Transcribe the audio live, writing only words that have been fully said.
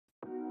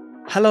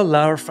Hello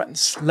Laravel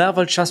friends,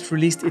 Laravel just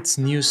released its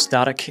new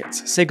starter kit.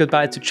 Say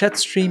goodbye to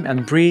Jetstream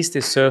and Breeze,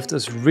 they served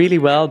us really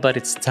well, but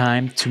it's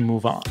time to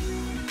move on.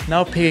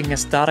 Now picking a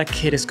starter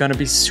kit is gonna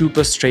be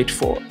super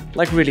straightforward,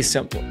 like really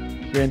simple.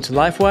 You're into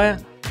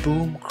Livewire?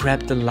 Boom,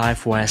 grab the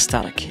Livewire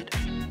starter kit.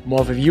 More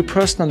of a Vue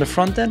person on the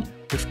front end?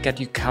 We've got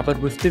you covered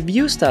with the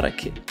Vue starter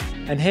kit.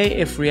 And hey,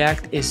 if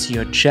React is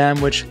your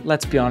jam, which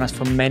let's be honest,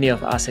 for many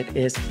of us it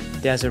is,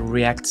 there's a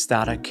React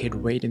starter kit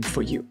waiting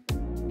for you.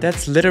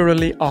 That's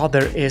literally all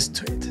there is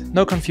to it.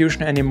 No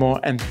confusion anymore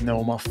and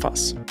no more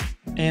fuss.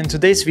 In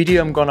today's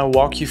video, I'm gonna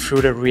walk you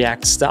through the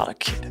React starter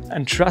kit.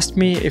 And trust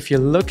me, if you're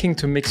looking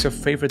to mix your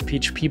favorite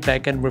PHP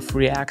backend with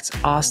React's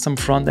awesome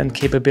front-end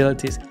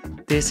capabilities,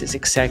 this is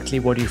exactly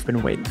what you've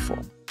been waiting for.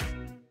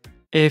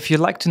 If you'd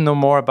like to know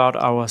more about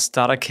our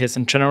starter kits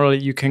in general,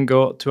 you can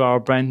go to our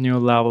brand new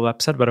Laravel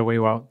website. By the way,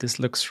 wow, this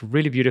looks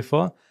really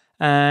beautiful.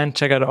 And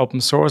check out open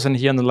source. And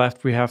here on the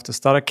left, we have the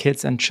starter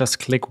kits and just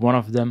click one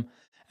of them.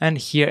 And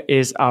here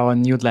is our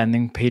new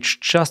landing page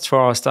just for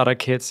our starter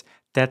kits.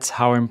 That's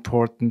how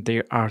important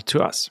they are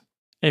to us.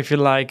 If you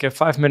like a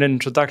 5-minute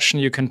introduction,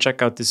 you can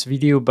check out this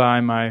video by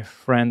my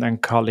friend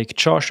and colleague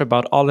Josh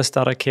about all the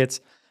starter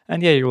kits.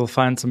 And yeah, you will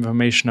find some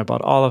information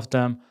about all of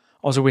them.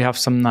 Also, we have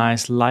some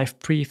nice live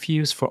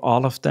previews for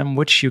all of them,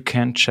 which you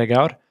can check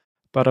out.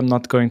 But I'm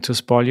not going to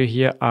spoil you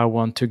here. I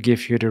want to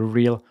give you the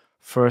real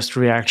first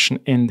reaction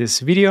in this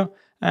video.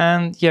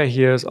 And yeah,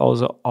 here's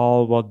also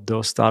all what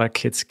those starter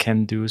kits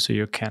can do, so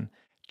you can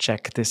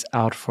check this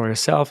out for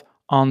yourself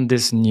on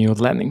this new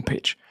landing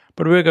page.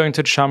 But we're going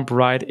to jump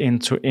right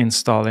into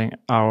installing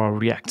our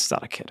React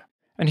starter kit.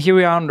 And here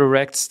we are on the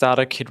React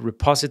starter kit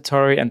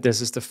repository, and this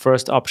is the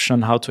first option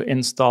on how to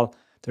install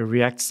the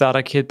React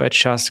starter kit by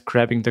just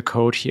grabbing the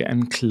code here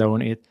and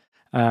clone it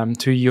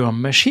to your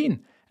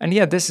machine. And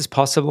yeah, this is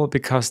possible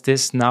because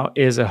this now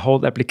is a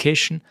whole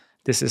application.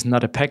 This is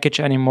not a package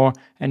anymore,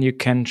 and you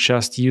can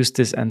just use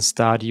this and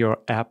start your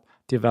app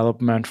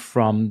development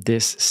from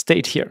this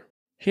state here.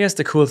 Here's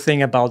the cool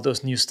thing about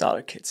those new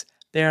starter kits.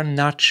 They are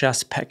not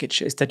just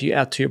packages that you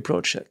add to your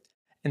project.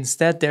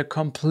 Instead, they're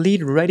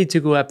complete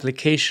ready-to-go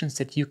applications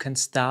that you can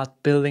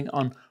start building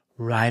on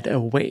right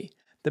away.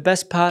 The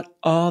best part,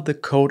 all the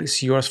code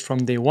is yours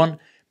from day one,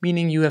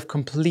 meaning you have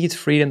complete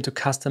freedom to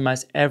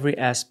customize every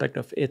aspect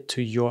of it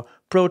to your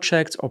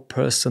project or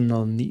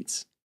personal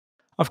needs.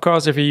 Of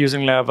course, if you're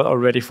using Laravel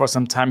already for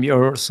some time, you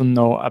also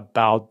know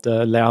about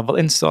the Laravel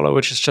installer,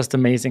 which is just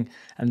amazing.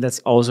 And that's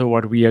also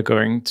what we are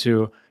going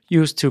to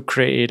use to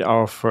create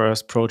our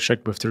first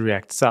project with the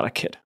React starter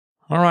kit.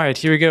 All right,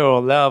 here we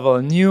go.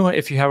 Laravel new.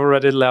 If you have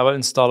already Laravel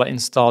installer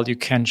installed, you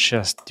can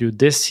just do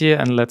this here,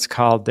 and let's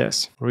call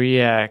this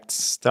React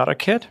starter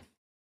kit.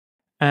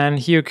 And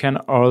here you can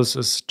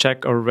also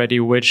check already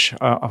which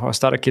of our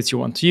starter kits you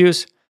want to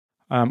use.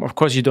 Of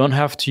course, you don't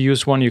have to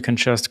use one. You can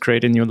just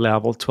create a new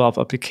Laravel 12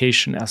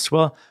 application as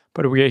well.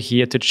 But we are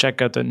here to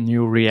check out the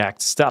new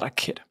React starter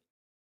kit.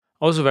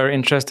 Also very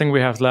interesting,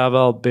 we have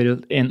Laravel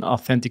built-in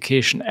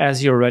authentication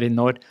as you already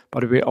know it,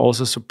 but we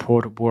also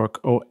support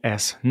Work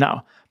OS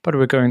now. But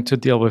we're going to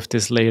deal with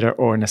this later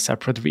or in a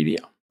separate video.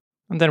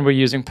 And then we're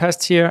using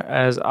Pest here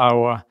as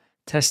our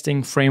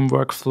testing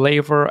framework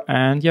flavor.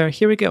 And yeah,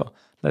 here we go.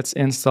 Let's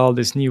install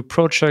this new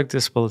project.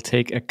 This will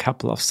take a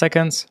couple of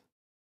seconds.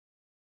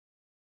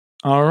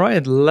 All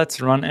right, let's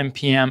run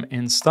npm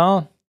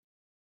install.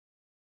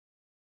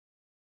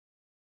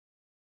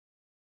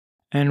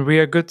 And we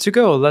are good to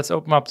go. Let's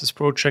open up this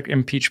project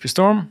in PHP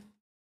Storm.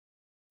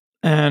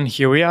 And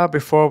here we are.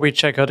 Before we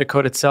check out the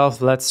code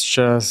itself, let's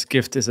just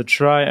give this a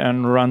try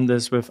and run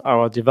this with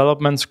our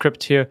development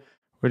script here,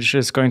 which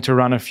is going to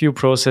run a few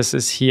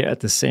processes here at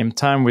the same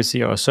time. We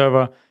see our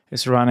server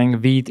is running,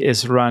 Vite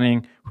is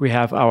running. We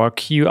have our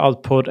queue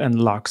output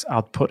and logs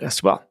output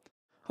as well.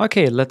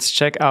 Okay, let's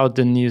check out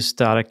the new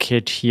starter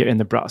kit here in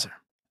the browser.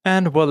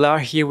 And voila,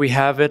 here we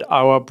have it,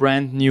 our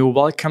brand new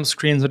welcome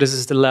screen. So this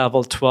is the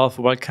Laravel 12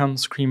 welcome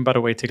screen. By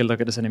the way, take a look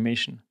at this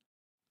animation.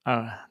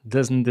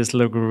 Doesn't this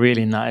look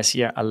really nice?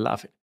 Yeah, I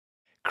love it.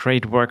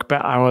 Great work by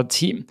our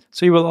team.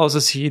 So you will also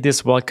see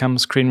this welcome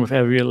screen with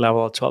every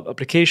Laravel 12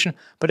 application.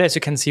 But as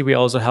you can see, we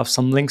also have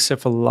some links here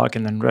for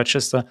login and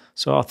register.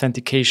 So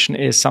authentication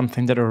is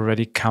something that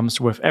already comes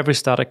with every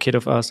starter kit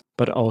of us,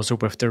 but also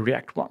with the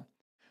React one.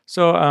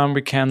 So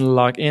we can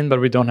log in,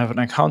 but we don't have an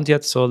account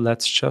yet. So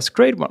let's just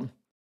create one.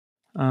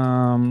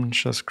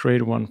 Just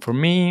create one for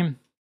me.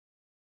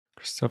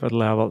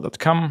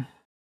 Christoph@laravel.com.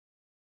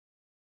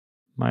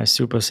 My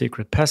super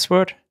secret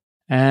password.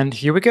 And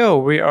here we go.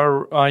 We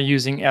are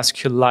using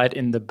SQLite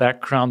in the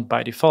background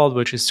by default,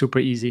 which is super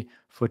easy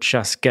for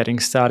just getting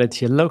started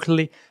here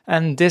locally.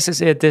 And this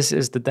is it. This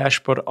is the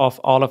dashboard of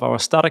all of our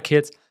starter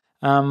kits.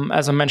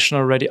 As I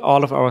mentioned already,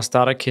 all of our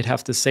starter kit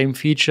have the same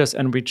features,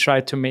 and we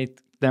try to make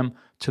them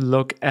to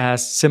look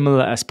as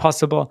similar as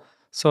possible.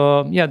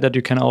 So yeah, that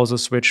you can also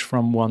switch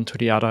from one to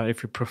the other.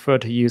 If you prefer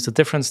to use a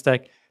different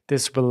stack,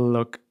 this will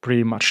look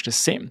pretty much the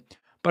same.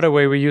 By the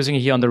way, we're using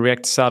here on the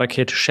React starter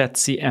kit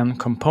ShadCN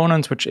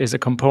component, which is a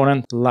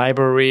component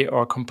library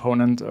or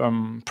component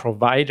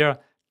provider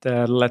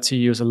that lets you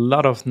use a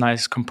lot of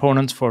nice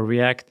components for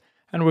React.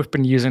 And we've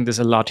been using this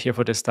a lot here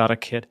for the starter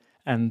kit,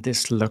 and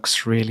this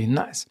looks really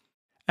nice.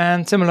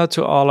 And similar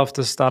to all of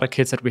the starter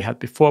kits that we had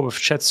before with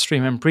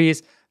ShadCN and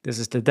Breeze, this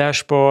is the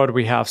dashboard.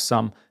 We have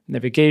some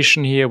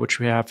navigation here, which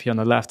we have here on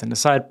the left in the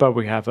sidebar.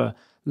 We have a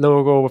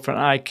logo with an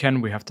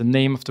icon. We have the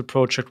name of the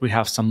project. We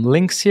have some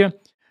links here.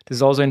 This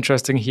is also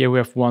interesting here. We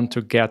have one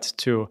to get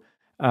to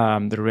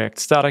the React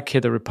starter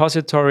kit, the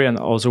repository, and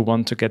also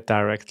one to get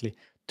directly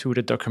to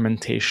the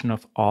documentation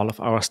of all of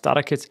our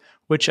starter kits,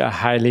 which I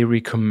highly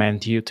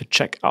recommend you to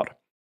check out.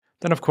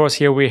 Then, of course,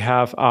 here we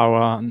have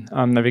our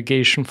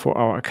navigation for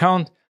our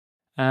account.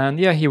 And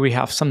yeah, here we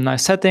have some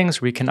nice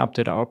settings. We can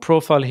update our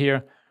profile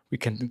here. We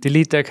can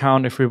delete the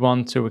account if we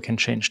want to. We can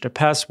change the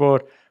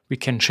password. We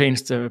can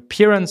change the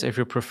appearance if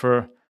you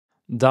prefer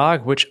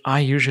dark, which I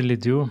usually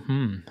do.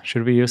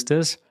 Should we use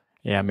this?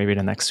 Yeah, maybe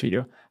the next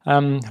video.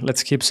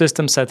 Let's keep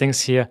system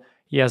settings here.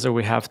 Yeah, so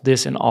we have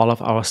this in all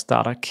of our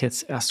starter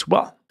kits as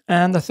well.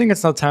 And I think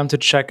it's now time to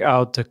check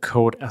out the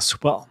code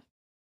as well.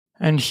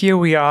 And here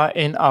we are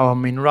in our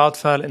main route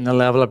file in the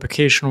Laravel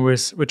application,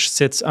 which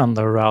sits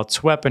under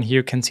routes web. And here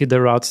you can see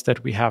the routes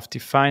that we have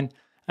defined.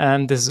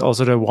 And this is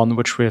also the one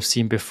which we have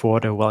seen before,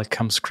 the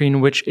welcome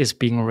screen, which is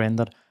being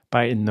rendered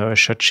by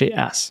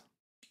Inertia.js.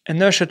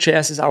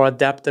 Inertia.js is our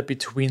adapter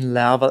between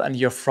Laravel and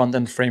your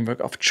front-end framework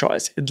of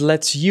choice. It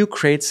lets you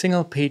create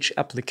single-page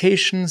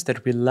applications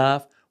that we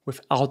love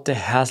without the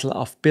hassle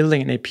of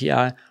building an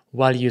API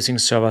while using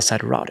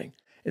server-side routing.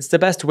 It's the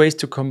best ways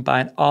to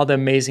combine all the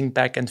amazing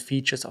backend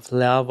features of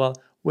Laravel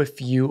with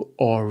Vue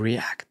or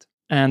React.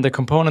 And the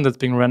component that's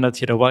being rendered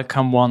here, the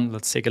welcome one,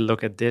 let's take a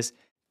look at this.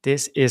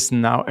 This is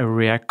now a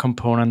React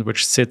component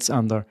which sits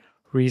under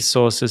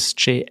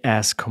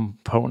resources.js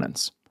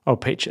components or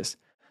pages.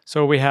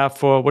 So we have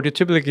for what you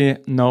typically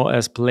know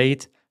as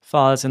blade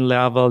files in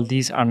Laravel,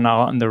 these are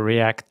now on the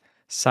React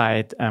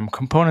side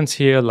components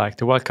here, like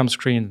the welcome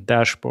screen, the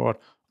dashboard,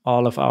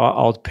 all of our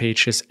out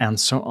pages, and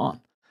so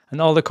on.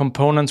 And all the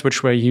components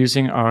which we're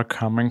using are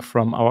coming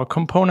from our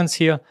components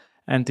here,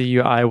 and the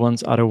UI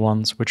ones are the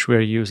ones which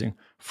we're using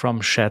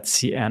from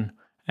ShadCN.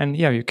 And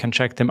yeah, you can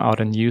check them out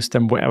and use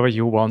them wherever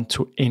you want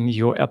to in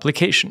your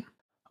application.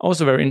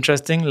 Also very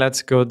interesting,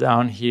 let's go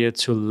down here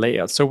to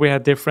layouts. So we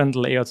have different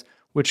layouts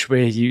which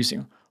we're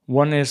using.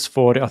 One is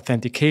for the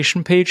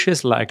authentication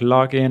pages like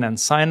login and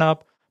sign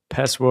up,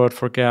 password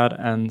forget,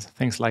 and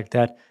things like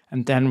that.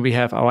 And then we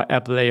have our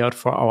app layout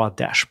for our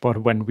dashboard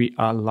when we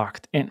are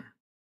logged in.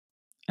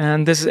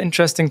 And this is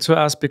interesting to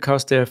us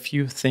because there are a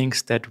few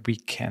things that we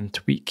can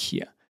tweak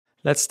here.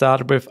 Let's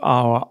start with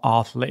our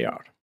auth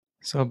layout.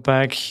 So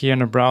back here in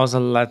the browser,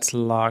 let's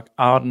log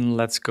out and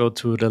let's go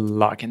to the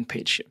login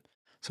page here.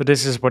 So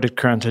this is what it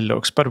currently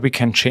looks, but we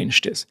can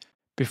change this.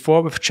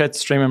 Before with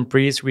ShadCN and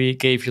Breeze, we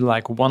gave you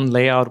like one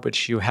layout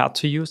which you had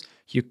to use.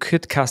 You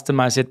could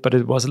customize it, but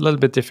it was a little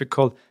bit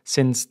difficult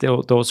since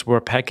those were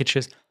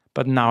packages.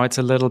 But now it's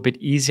a little bit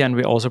easier, and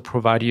we also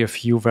provide you a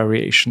few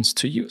variations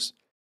to use.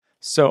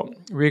 So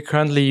we're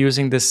currently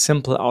using this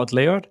simple out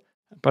layout,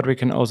 but we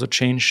can also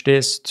change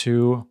this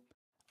to,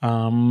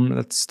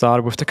 let's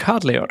start with the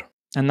card layout.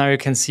 And now you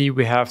can see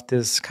we have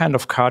this kind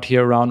of card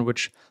here around,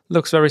 which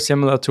looks very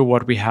similar to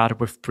what we had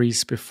with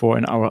Breeze before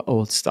in our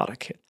old starter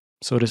kit.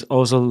 So this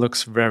also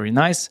looks very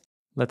nice.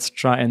 Let's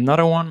try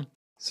another one.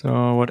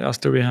 So what else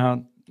do we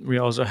have? We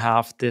also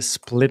have this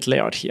split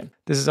layout here.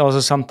 This is also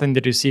something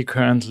that you see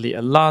currently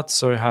a lot.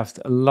 So you have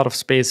a lot of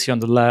space here on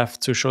the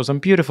left to show some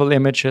beautiful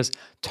images,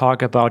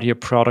 talk about your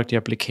product, your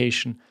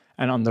application,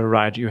 and on the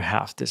right you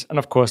have this. And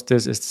of course,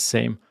 this is the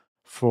same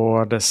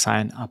for the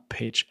sign up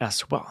page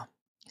as well.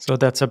 So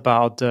that's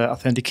about the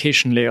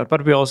authentication layout,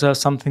 but we also have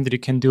something that you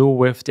can do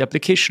with the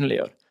application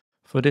layout.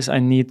 For this, I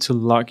need to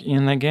log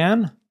in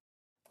again.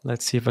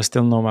 Let's see if I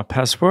still know my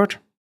password.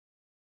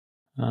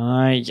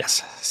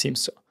 Yes,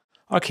 seems so.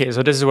 Okay,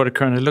 so this is what it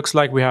currently looks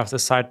like. We have the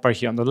sidebar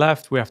here on the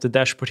left. We have the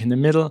dashboard in the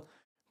middle.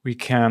 We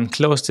can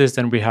close this,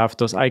 then we have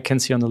those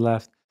icons here on the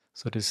left.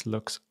 So this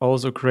looks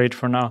also great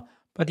for now.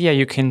 But yeah,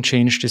 you can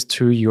change this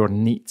to your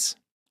needs.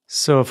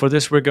 So for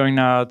this, we're going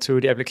now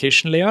to the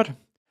application layout.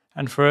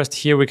 And first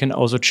here we can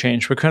also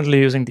change. We're currently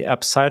using the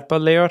app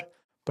sidebar layout,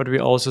 but we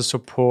also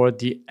support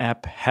the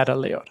app header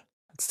layout.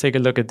 Let's take a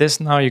look at this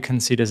now. You can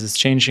see this is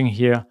changing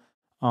here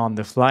on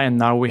the fly. And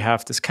now we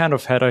have this kind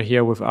of header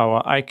here with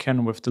our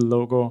icon, with the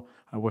logo,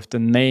 with the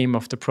name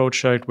of the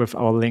project, with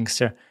our links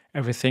there.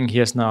 Everything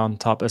here is now on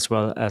top, as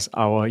well as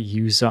our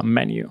user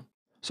menu.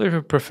 So if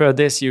you prefer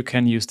this, you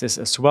can use this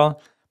as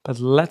well. But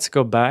let's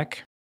go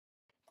back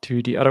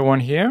to the other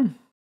one here,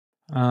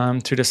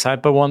 to the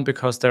sidebar one,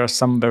 because there are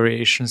some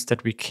variations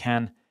that we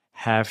can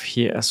have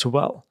here as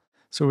well.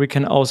 So we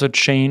can also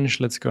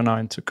change, let's go now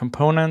into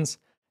components,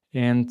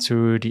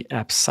 into the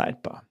app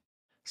sidebar.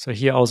 So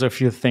here also a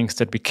few things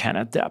that we can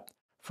adapt.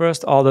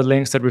 First, all the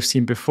links that we've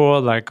seen before,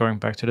 like going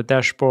back to the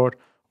dashboard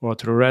or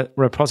to the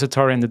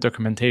repository and the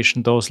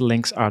documentation, those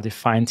links are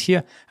defined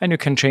here, and you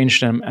can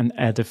change them and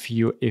add a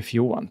few if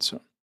you want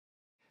to.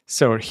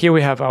 So here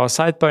we have our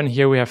sidebar, and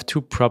here we have two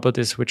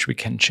properties which we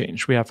can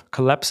change. We have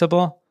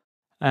collapsible,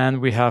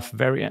 and we have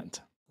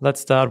variant. Let's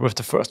start with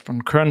the first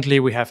one. Currently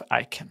we have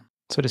icon.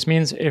 So this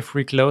means if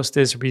we close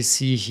this, we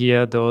see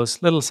here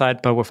those little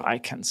sidebar with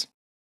icons.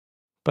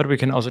 But we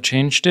can also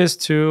change this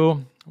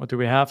to, what do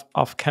we have,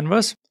 off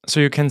canvas. So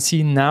you can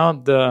see now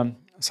the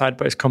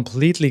sidebar is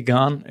completely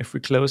gone if we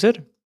close it.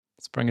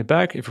 Let's bring it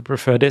back. If you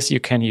prefer this, you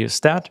can use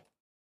that.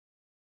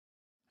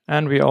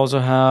 And we also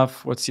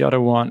have, what's the other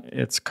one?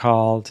 It's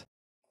called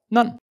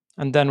none.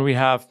 And then we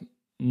have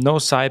no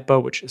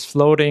sidebar, which is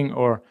floating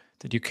or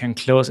that you can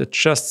close. It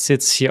just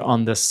sits here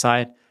on the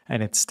side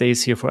and it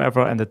stays here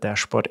forever, and the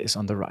dashboard is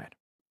on the right.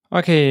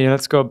 Okay,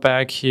 let's go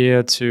back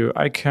here to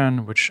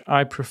icon, which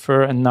I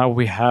prefer, and now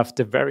we have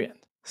the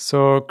variant.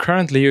 So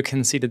currently you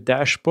can see the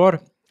dashboard.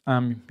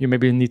 You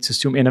maybe need to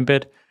zoom in a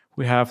bit.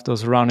 We have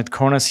those rounded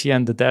corners here,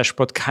 and the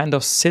dashboard kind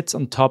of sits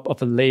on top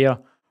of a layer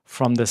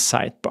from the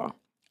sidebar.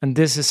 And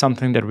this is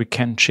something that we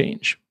can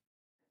change.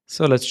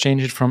 So let's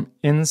change it from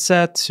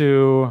inset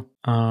to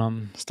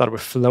start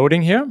with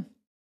floating here.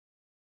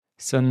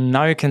 So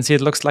now you can see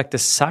it looks like the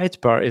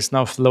sidebar is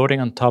now floating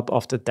on top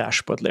of the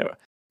dashboard layer.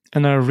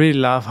 And I really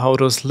love how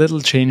those little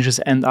changes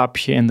end up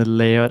here in the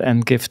layout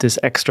and give this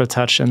extra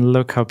touch, and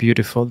look how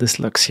beautiful this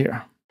looks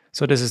here.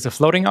 So this is the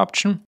floating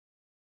option.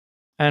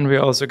 And we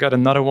also got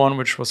another one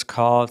which was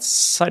called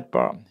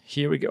sidebar.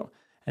 Here we go.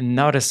 And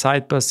now the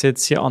sidebar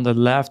sits here on the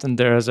left, and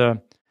there's a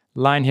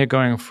line here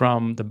going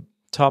from the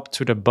top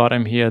to the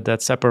bottom here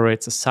that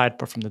separates the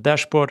sidebar from the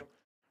dashboard.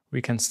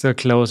 We can still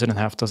close it and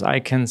have those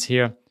icons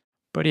here.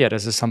 But yeah,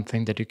 this is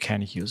something that you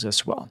can use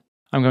as well.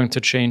 I'm going to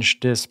change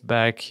this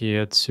back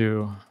here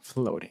to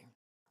floating.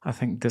 I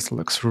think this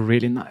looks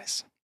really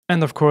nice.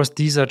 And of course,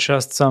 these are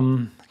just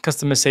some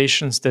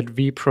customizations that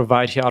we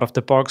provide here out of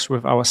the box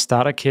with our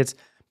starter kits.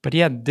 But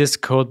yeah, this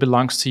code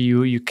belongs to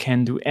you. You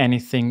can do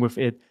anything with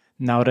it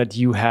now that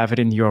you have it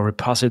in your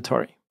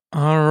repository.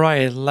 All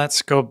right,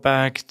 let's go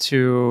back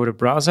to the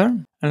browser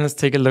and let's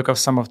take a look at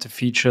some of the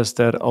features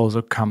that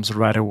also comes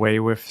right away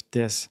with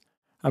this.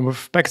 And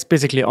with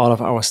basically all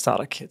of our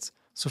starter kits.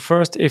 So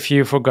first, if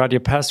you forgot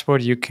your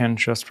password, you can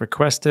just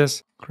request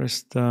this,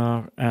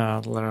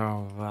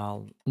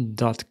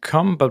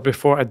 Christoph@laravel.com. But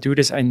before I do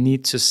this, I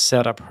need to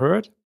set up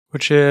Herd,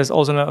 which is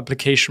also an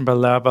application by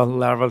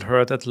Laravel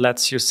Herd that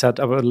lets you set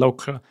up a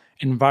local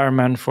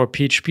environment for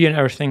PHP and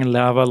everything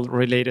Laravel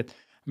related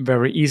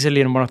very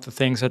easily. And one of the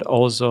things that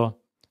also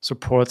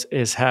supports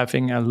is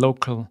having a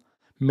local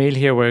mail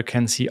here where you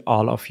can see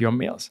all of your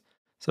mails.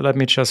 So let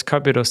me just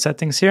copy those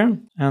settings here,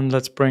 and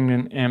let's bring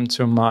them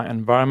into my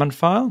environment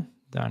file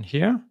down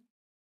here.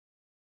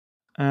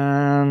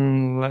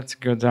 And let's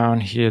go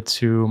down here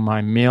to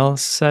my mail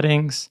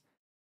settings.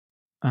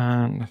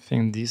 And I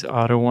think these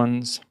are the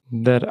ones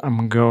that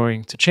I'm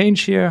going to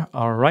change here.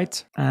 All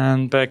right.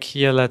 And back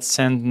here, let's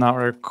send now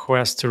a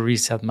request to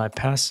reset my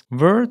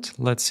password.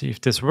 Let's see if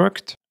this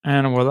worked.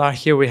 And voila,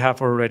 here we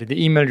have already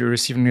the email. You're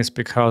receiving this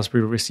because we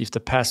received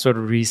the password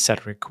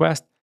reset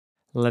request.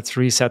 Let's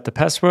reset the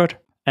password.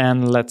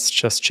 And let's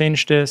just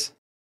change this.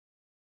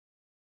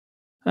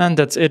 And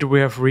that's it.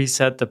 We have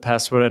reset the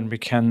password and we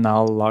can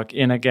now log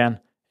in again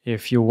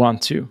if you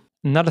want to.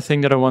 Another thing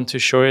that I want to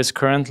show is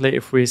currently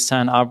if we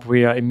sign up,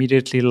 we are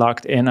immediately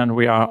logged in and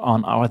we are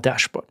on our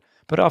dashboard.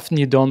 But often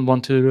you don't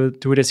want to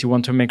do this. You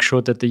want to make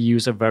sure that the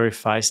user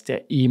verifies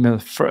their email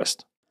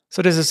first.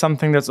 So this is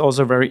something that's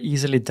also very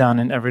easily done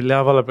in every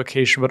Laravel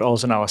application, but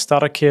also in our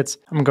starter kits.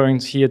 I'm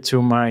going here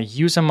to my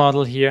user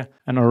model here,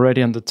 and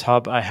already on the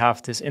top I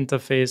have this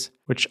interface,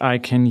 which I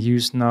can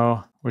use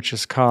now, which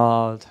is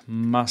called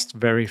must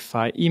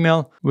verify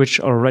email, which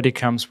already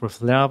comes with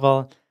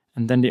Laravel.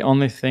 And then the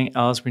only thing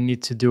else we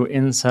need to do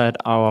inside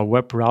our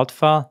web route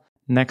file,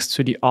 next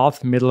to the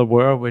auth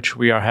middleware, which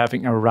we are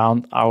having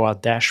around our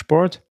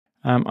dashboard,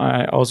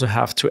 I also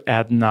have to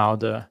add now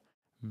the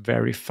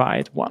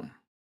verified one.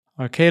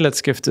 Okay,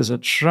 let's give this a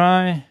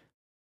try.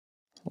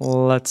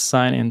 Let's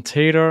sign in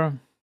Tater.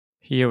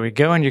 Here we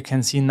go. And you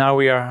can see now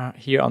we are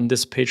here on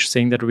this page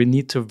saying that we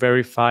need to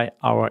verify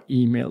our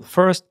email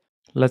first.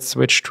 Let's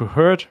switch to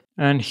Herd.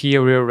 And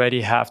here we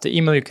already have the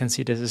email. You can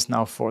see this is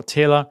now for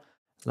Taylor.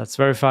 Let's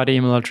verify the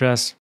email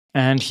address.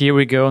 And here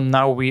we go.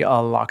 Now we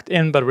are logged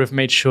in, but we've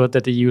made sure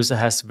that the user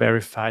has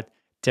verified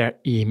their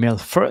email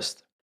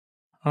first.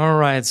 All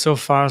right, so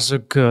far so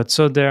good.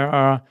 So there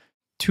are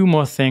two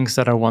more things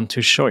that I want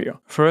to show you.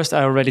 First,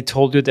 I already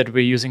told you that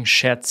we're using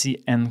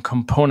ShadCN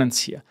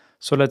components here.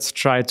 So let's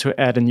try to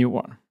add a new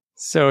one.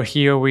 So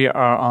here we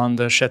are on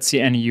the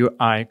ShadCN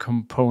UI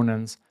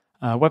components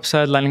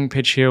website landing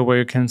page here, where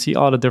you can see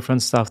all the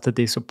different stuff that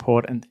they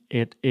support, and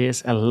it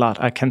is a lot,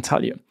 I can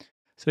tell you.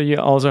 So you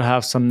also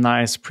have some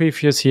nice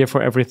previews here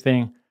for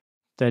everything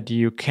that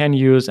you can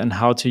use and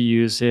how to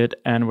use it.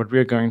 And what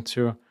we're going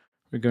to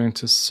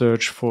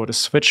search for the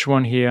switch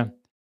one here.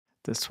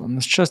 This one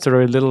is just a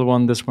very little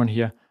one, this one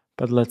here.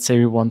 But let's say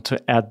we want to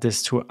add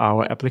this to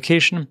our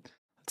application.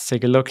 Let's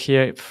take a look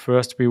here.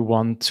 First, we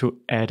want to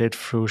add it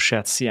through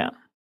ShadCN.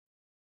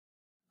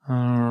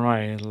 All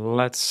right,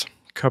 let's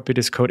copy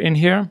this code in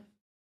here.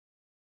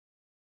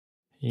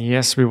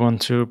 Yes, we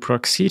want to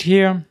proceed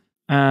here.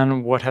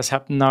 And what has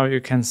happened now, you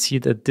can see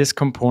that this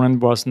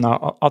component was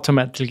now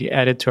automatically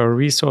added to our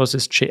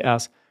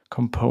resources.js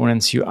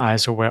components UI,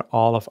 so where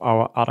all of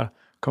our other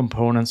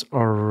components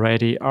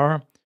already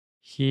are.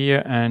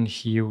 Here and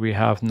here we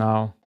have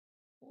now,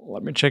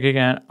 let me check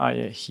again,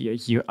 here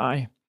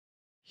UI.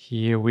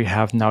 Here we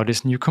have now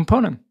this new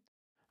component.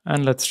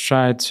 And let's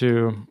try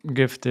to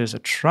give this a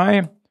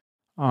try.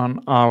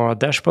 On our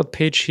dashboard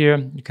page here,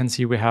 you can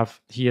see we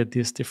have here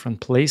these different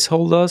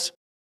placeholders.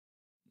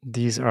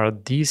 These are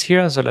these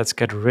here, so let's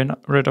get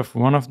rid of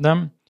one of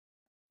them.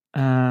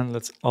 And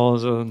let's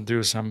also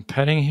do some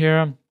padding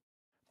here.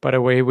 By the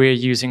way, we're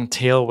using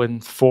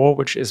Tailwind 4,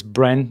 which is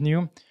brand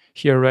new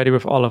here already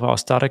with all of our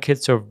starter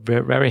kits. So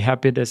we're very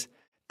happy this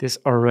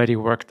already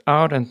worked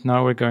out. And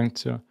now we're going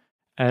to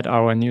add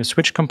our new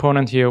switch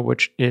component here,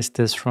 which is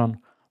this one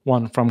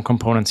from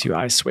Components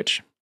UI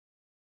switch.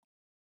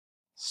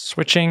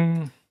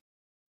 Switching.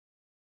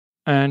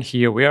 And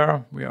here we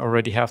are. We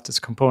already have this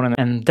component.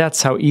 And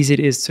that's how easy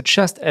it is to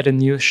just add a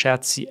new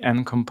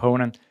ShadCN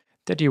component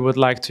that you would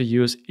like to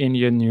use in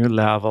your new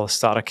Laravel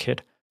starter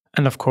kit.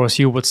 And of course,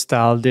 you would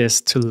style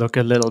this to look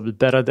a little bit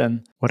better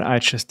than what I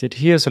just did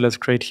here. So let's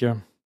create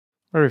here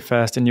very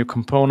fast a new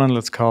component.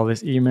 Let's call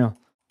this email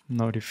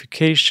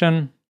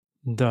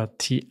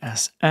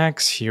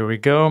notification.tsx. Here we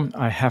go.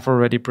 I have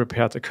already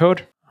prepared the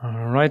code.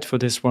 All right, for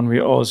this one,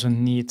 we also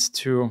need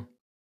to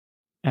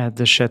add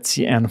the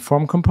ShadCN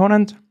form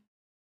component.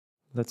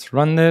 Let's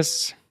run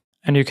this.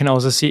 And you can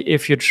also see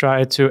if you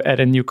try to add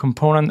a new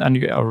component and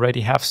you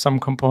already have some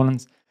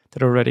components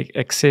that already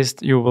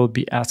exist, you will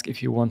be asked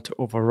if you want to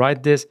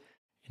override this.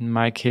 In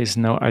my case,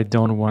 no, I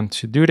don't want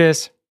to do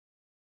this.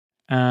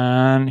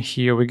 And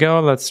here we go.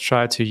 Let's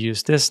try to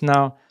use this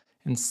now.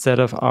 Instead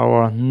of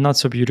our not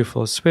so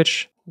beautiful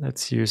switch,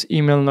 let's use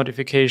email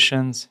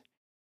notifications.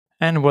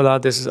 And voila,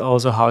 this is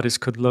also how this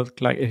could look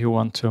like if you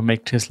want to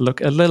make this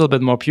look a little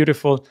bit more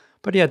beautiful.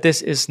 But yeah,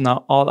 this is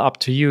now all up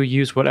to you.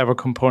 Use whatever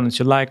components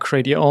you like,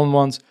 create your own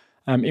ones,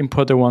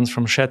 import the ones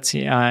from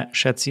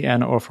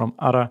ShadCN or from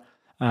other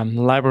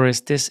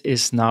libraries. This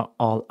is now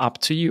all up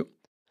to you.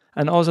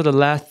 And also the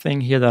last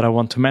thing here that I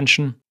want to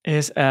mention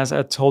is, as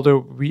I told you,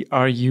 we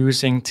are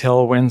using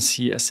Tailwind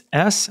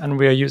CSS and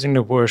we are using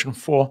the version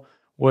 4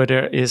 where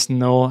there is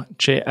no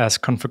JS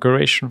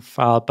configuration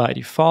file by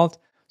default.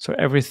 So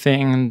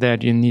everything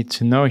that you need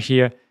to know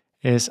here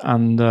is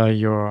under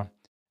your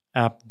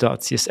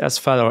app.css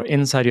file or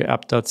inside your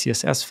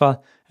app.css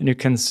file. And you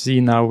can see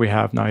now we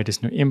have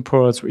this new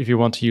imports. If you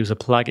want to use a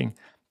plugin,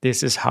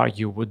 this is how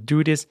you would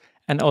do this.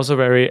 And also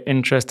very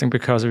interesting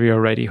because we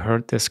already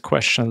heard this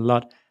question a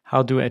lot.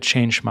 How do I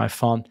change my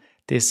font?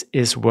 This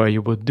is where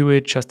you would do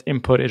it. Just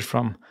import it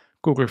from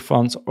Google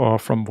Fonts or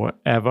from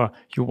wherever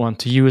you want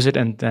to use it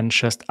and then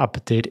just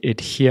update it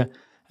here.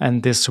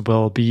 And this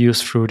will be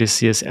used through the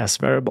CSS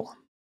variable.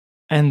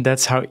 And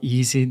that's how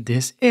easy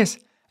this is.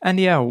 And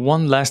yeah,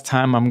 one last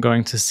time I'm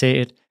going to say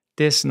it.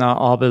 This now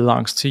all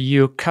belongs to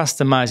you.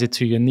 Customize it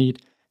to your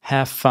need.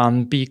 Have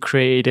fun, be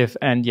creative,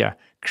 and yeah,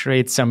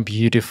 create some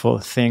beautiful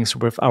things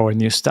with our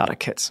new starter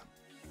kits.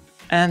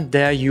 And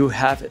there you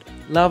have it.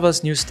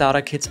 Laravel's new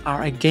starter kits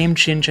are a game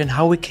changer in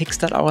how we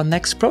kickstart our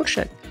next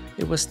project.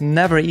 It was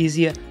never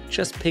easier.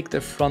 Just pick the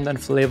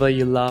front-end flavor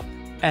you love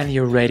and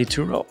you're ready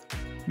to roll.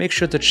 Make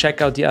sure to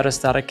check out the other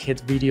starter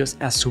kit videos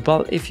as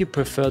well if you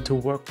prefer to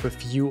work with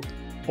Vue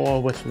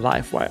or with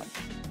Livewire.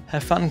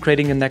 Have fun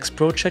creating the next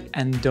project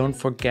and don't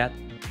forget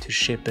to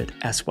ship it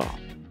as well.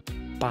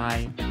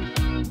 Bye.